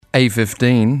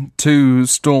A15, two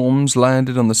storms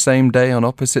landed on the same day on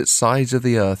opposite sides of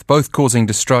the Earth, both causing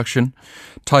destruction.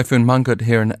 Typhoon Mangkhut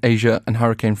here in Asia and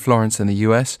Hurricane Florence in the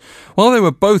US. While they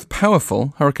were both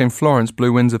powerful, Hurricane Florence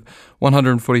blew winds of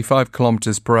 145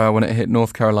 kilometers per hour when it hit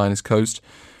North Carolina's coast,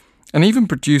 and even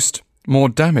produced more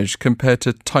damage compared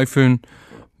to Typhoon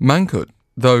Mangkhut,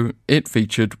 though it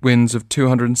featured winds of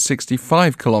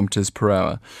 265 kilometers per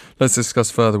hour. Let's discuss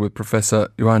further with Professor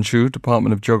Yuan,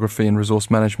 Department of Geography and Resource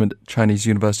Management, Chinese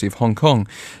University of Hong Kong.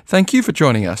 Thank you for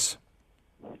joining us.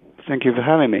 Thank you for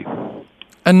having me.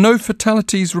 And no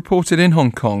fatalities reported in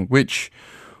Hong Kong, which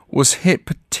was hit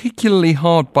particularly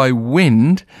hard by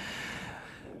wind,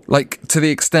 like to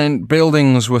the extent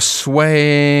buildings were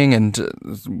swaying, and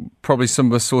probably some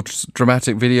of us saw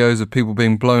dramatic videos of people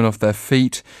being blown off their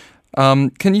feet.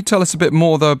 Can you tell us a bit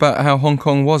more, though, about how Hong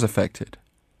Kong was affected?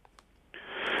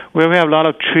 Well, we have a lot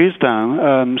of trees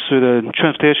down, so the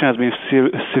transportation has been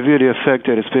severely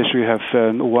affected, especially we have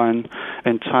one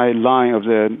entire line of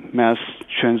the mass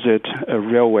transit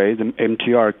railway, the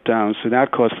MTR, down, so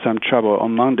that caused some trouble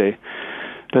on Monday.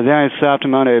 But then it's after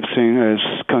Monday, everything is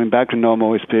coming back to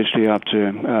normal, especially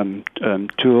after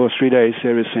 2 or 3 days,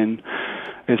 everything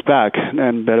is back.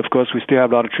 But of course, we still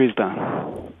have a lot of trees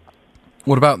down.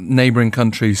 What about neighbouring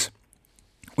countries?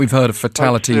 We've heard of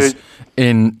fatalities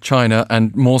in China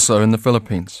and more so in the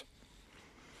Philippines.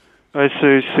 So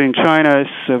in China,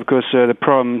 of course, the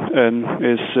problem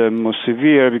is more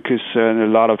severe because a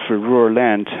lot of rural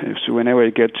land. So whenever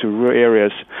you get to rural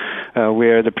areas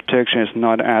where the protection is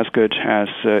not as good as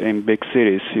in big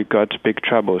cities, you got big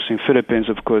troubles. In Philippines,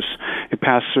 of course, it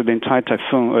passed through the entire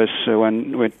typhoon.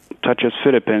 When it touches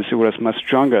Philippines, it was much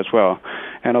stronger as well.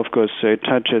 And of course, it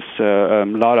touches a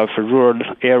lot of rural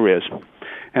areas.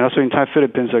 And also in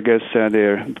Philippines, I guess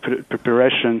their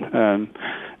preparation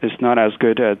is not as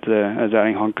good as that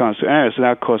in Hong Kong. So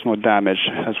that caused more damage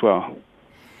as well.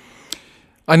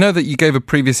 I know that you gave a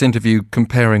previous interview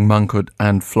comparing Mangkhut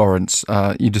and Florence.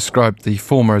 You described the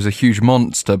former as a huge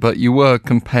monster, but you were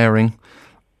comparing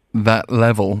that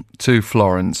level to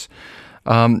Florence.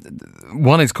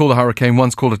 One is called a hurricane,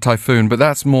 one's called a typhoon, but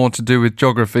that's more to do with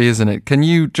geography, isn't it? Can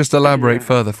you just elaborate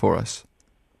further for us?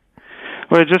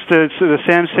 Well, just it's the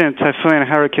same thing. Typhoon and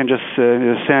hurricane, just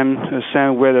the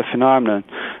same weather phenomenon,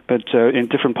 but in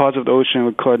different parts of the ocean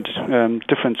we call it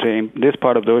differently. In this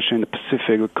part of the ocean, in the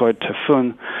Pacific, we call it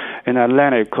typhoon. In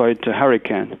Atlantic, we call it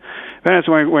hurricane. Whereas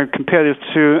when we compare these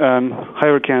two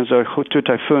hurricanes or two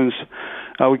typhoons,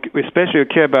 we especially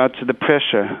care about the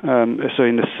pressure. So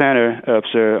in the center of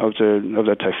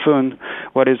the typhoon,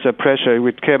 what is the pressure?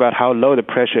 We care about how low the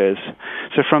pressure is.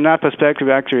 So from that perspective,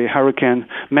 actually, Hurricane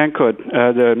Mangkhut,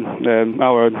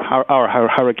 our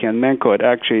Hurricane Mangkhut,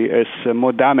 actually is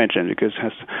more damaging because it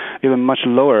has even much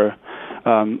lower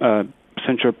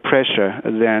central pressure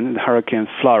than Hurricane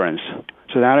Florence.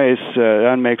 So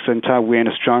that makes the entire wind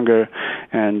stronger,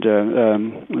 and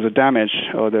the damage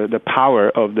or the power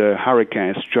of the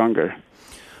hurricane is stronger.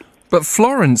 But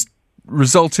Florence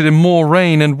resulted in more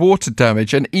rain and water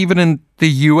damage, and even in the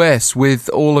US, with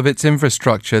all of its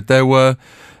infrastructure, there were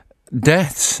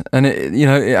deaths, and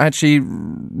it actually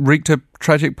wreaked a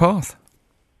tragic path.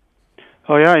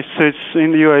 Oh yeah, so it's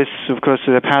in the U.S. Of course,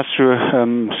 they pass through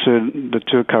the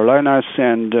two Carolinas,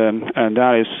 and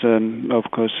that is of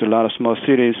course a lot of small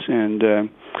cities and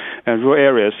rural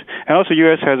areas. And also,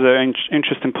 U.S. has an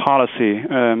interesting policy,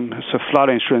 so flood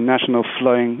insurance, national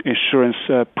flooding insurance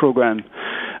program.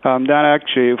 That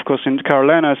actually, of course, in the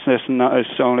Carolinas,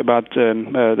 it's only about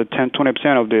the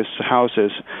 10-20% of these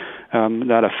houses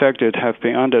that affected have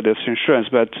been under this insurance,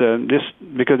 but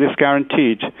because it's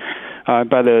guaranteed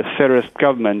by the federal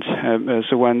government.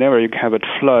 So whenever you have a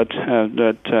flood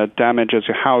that damages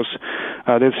your house,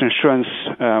 this insurance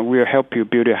will help you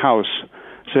build a house.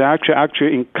 So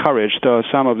actually encouraged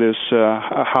some of these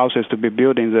houses to be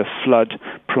built in the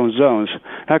flood-prone zones.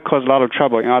 That caused a lot of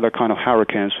trouble in other kind of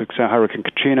hurricanes, for example, Hurricane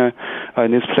Katrina,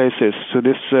 in these places. So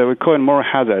this we call it moral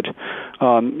hazard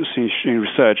in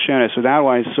research. And so that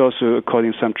one is also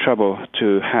causing some trouble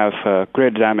to have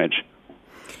great damage.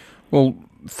 Well,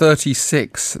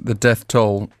 36, the death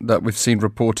toll that we've seen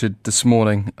reported this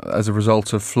morning as a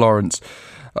result of Florence.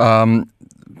 Going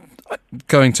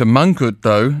to Mangkhut,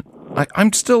 though,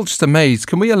 I'm still just amazed.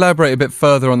 Can we elaborate a bit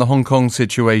further on the Hong Kong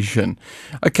situation?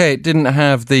 Okay, it didn't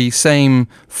have the same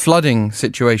flooding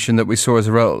situation that we saw as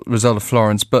a result of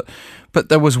Florence, but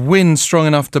there was wind strong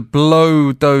enough to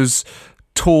blow those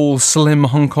tall, slim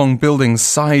Hong Kong buildings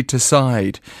side to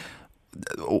side.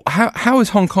 How has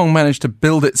Hong Kong managed to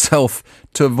build itself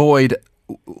to avoid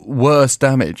worse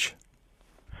damage?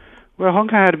 Well, Hong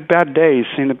Kong had bad days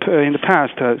in the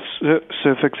past.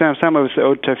 So, for example, some of the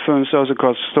old typhoons also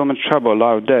caused so much trouble, a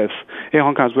lot of death in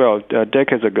Hong Kong as well,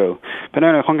 decades ago. But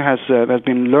now Hong Kong has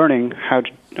been learning how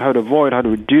to avoid, how to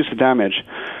reduce the damage.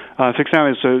 For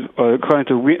example, according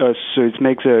to so it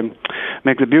makes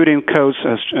the building codes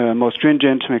more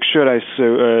stringent. Make sure that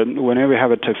whenever we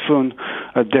have a typhoon,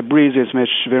 debris is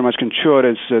very much controlled.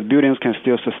 Buildings can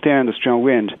still sustain the strong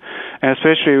wind, and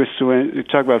especially when you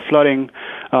talk about flooding.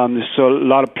 So a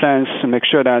lot of plans to make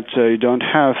sure that you don't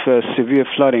have severe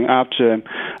flooding after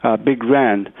big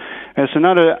rain. And so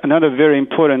another very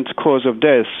important cause of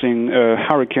death in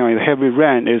hurricane and heavy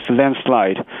rain is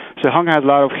landslide. So Hong Kong has a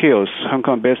lot of hills. Hong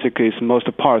Kong basically is most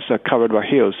parts are covered by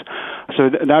hills. So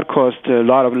that caused a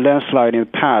lot of landslide in the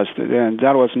past, and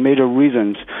that was major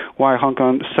reasons why Hong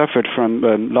Kong suffered from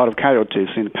a lot of casualties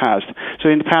in the past. So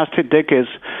in the past 2 decades,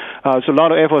 so a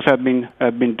lot of efforts have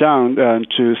been done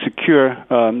to secure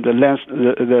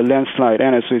the landslide,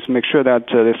 and so to make sure that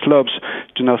the slopes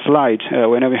do not slide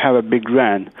whenever we have a big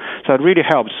rain. So it really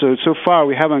helps. So far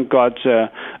we haven't got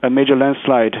a major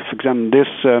landslide. For example,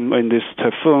 in this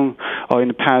typhoon or in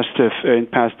the past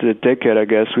decade, I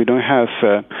guess we don't have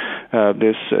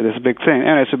this big thing.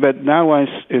 And so, but now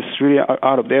it's really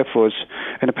out of the efforts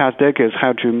in the past decades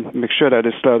how to make sure that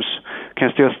the slopes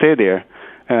can still stay there,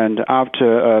 and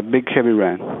after a big heavy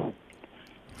rain.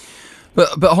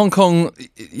 But Hong Kong,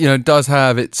 does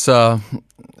have its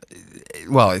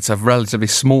it's a relatively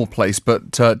small place,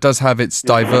 but does have its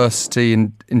diversity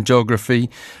in geography.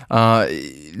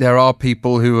 There are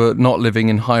people who are not living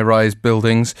in high-rise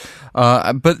buildings.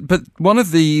 But one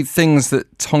of the things that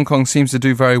Hong Kong seems to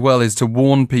do very well is to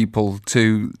warn people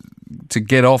to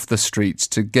get off the streets,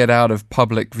 to get out of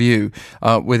public view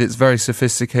with its very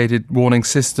sophisticated warning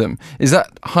system. Is that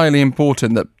highly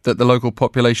important that the local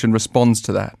population responds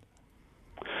to that?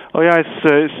 Oh yeah,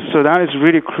 so that is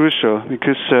really crucial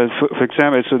because, for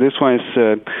example, so this one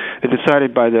is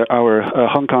decided by our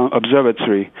Hong Kong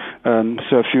Observatory.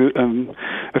 So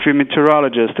a few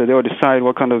meteorologists, they will decide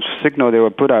what kind of signal they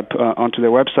will put up onto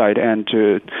their website and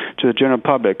to the general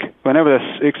public. Whenever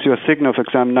they issue a signal, for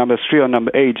example, number 3 or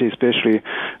number 8, especially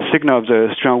signal of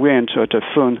the strong wind or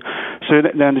typhoon, so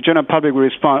then the general public will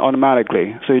respond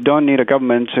automatically. So you don't need a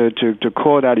government to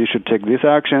call that you should take this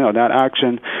action or that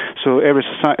action. So every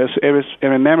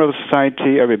member of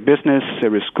society, every business,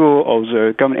 every school, all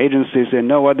the government agencies, they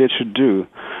know what they should do.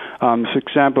 For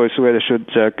example, it's whether they should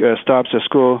stop the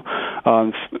school,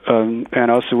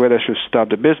 and also whether they should stop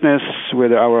the business,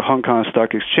 whether our Hong Kong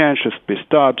Stock Exchange should be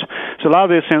stopped. So a lot of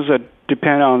these things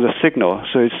depend on the signal.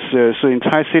 So so the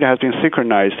entire city has been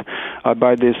synchronized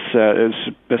by this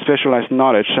specialized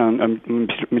knowledge on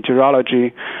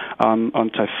meteorology,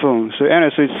 on typhoon. So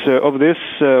anyway, so it's over this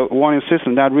warning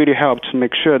system that really helped to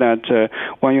make sure that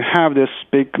when you have this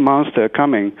big monster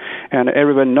coming, and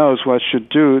everyone knows what should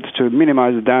do to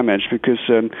minimize the damage, because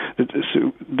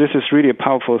this is really a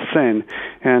powerful thing.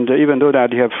 And even though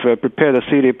that you have prepared the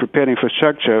city, prepared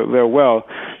infrastructure very well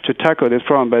to tackle this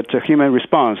problem, but human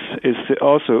response is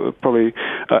also probably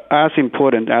as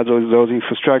important as those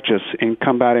infrastructures in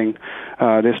combating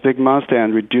this big monster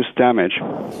and reduce damage.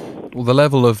 Well, the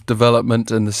level of development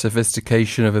and the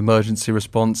sophistication of emergency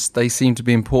response, they seem to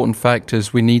be important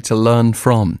factors we need to learn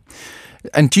from.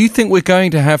 And do you think we're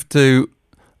going to have to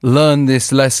learn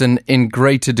this lesson in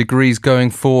greater degrees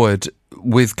going forward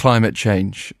with climate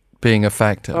change being a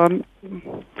factor?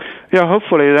 Yeah,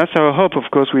 hopefully. That's our hope. Of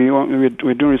course, we're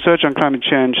doing research on climate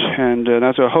change, and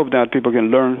that's our hope that people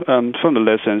can learn from the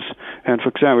lessons. And for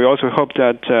example, we also hope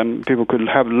that people could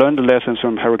have learned the lessons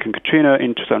from Hurricane Katrina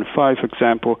in 2005, for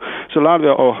example. So a lot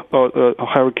of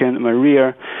Hurricane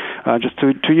Maria just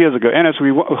two years ago. And as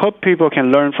we hope people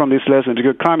can learn from this lesson,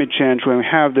 because climate change, when we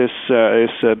have this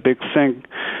big thing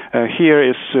here,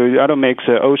 is that makes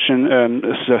the ocean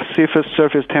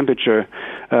surface temperature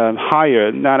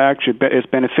higher. That actually is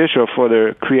beneficial for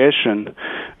the creation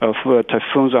of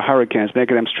typhoons or hurricanes,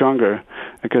 making them stronger,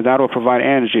 because that will provide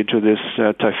energy to these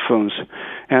typhoons.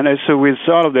 And so with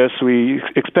all of this, we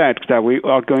expect that we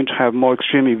are going to have more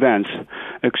extreme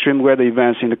weather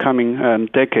events in the coming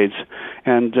decades.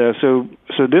 And so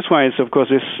this one is, of course,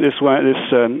 this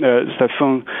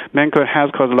Typhoon Mangkhut has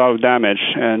caused a lot of damage,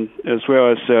 and as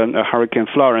well as Hurricane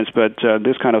Florence. But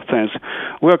this kind of things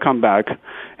will come back,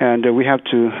 and we have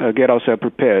to get ourselves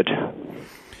prepared.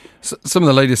 Some of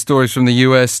the latest stories from the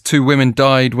US, 2 women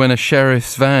died when a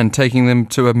sheriff's van taking them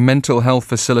to a mental health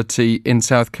facility in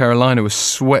South Carolina was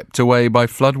swept away by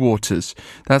floodwaters.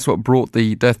 That's what brought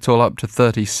the death toll up to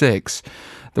 36.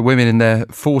 The women in their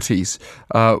 40s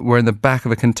were in the back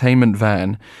of a containment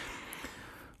van.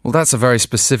 Well, that's a very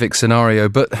specific scenario,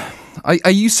 but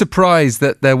Are you surprised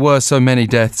that there were so many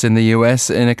deaths in the US,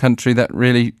 in a country that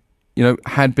really,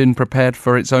 had been prepared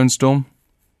for its own storm?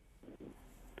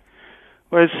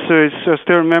 Well, I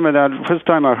still remember that first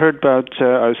time I heard about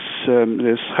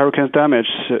this hurricane damage.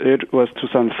 It was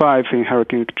 2005 in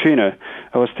Hurricane Katrina.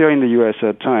 I was still in the U.S.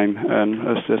 at the time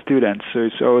as a student, so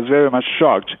I was very much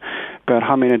shocked about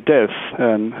how many deaths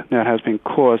that has been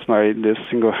caused by this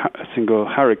single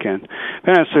hurricane.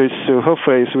 And so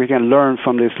hopefully we can learn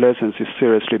from these lessons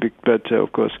seriously, but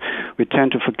of course we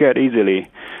tend to forget easily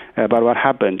about what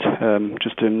happened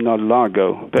just not long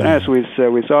ago. But as with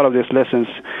all of these lessons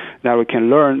that we can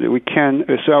learn,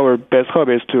 so our best hope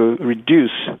is to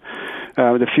reduce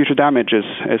the future damages,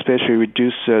 especially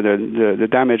reduce the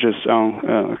damages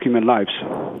on human lives.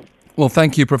 Well,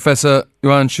 thank you, Professor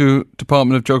Yuan Shu,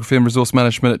 Department of Geography and Resource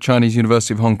Management at Chinese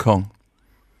University of Hong Kong.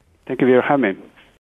 Thank you for having me.